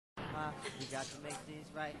Sometimes you got to make things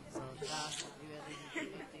right. Sometimes you really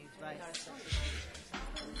need to make things right.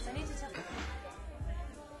 I need to tell you.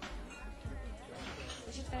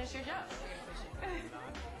 We should finish your job.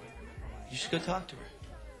 You should go talk to her.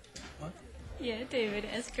 What? Yeah, David,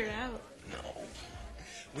 ask her out. No.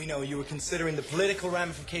 We know you were considering the political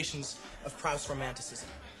ramifications of Proust's romanticism.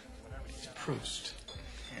 It's Proust.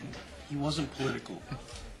 And he wasn't political. It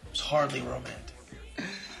was hardly romantic.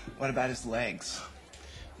 What about his legs?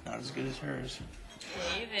 Not as good as hers.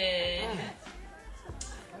 David.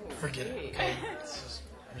 Forget it, okay? This is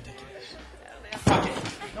ridiculous. Fuck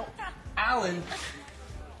it. No, Alan.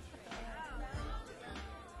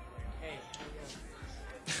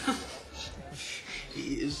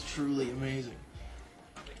 He is truly amazing.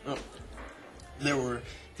 Oh, there were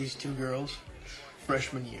these two girls,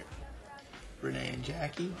 freshman year, Renee and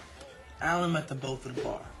Jackie. Alan met them both at a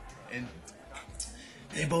bar, and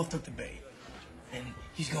they both took the bait. And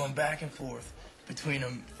he's going back and forth between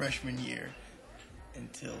them freshman year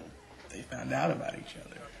until they found out about each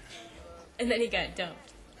other. And then he got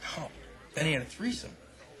dumped. Oh, then he had a threesome.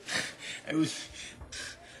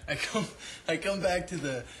 I come back to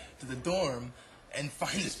the dorm and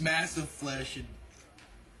find this massive flesh and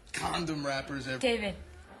condom wrappers everywhere. David.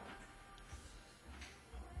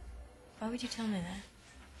 Why would you tell me that?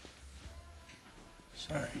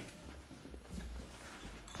 Sorry.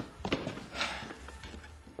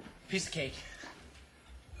 Piece of cake.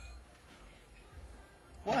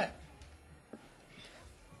 What?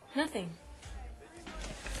 Nothing.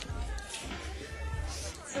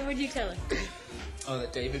 So what'd you tell her? Oh,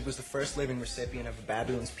 that David was the first living recipient of a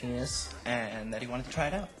baboon's penis, and that he wanted to try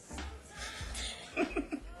it out.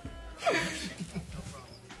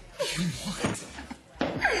 What?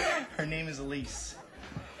 Her name is Elise.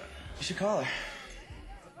 You should call her.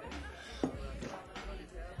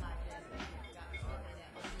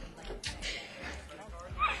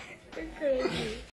 You're crazy.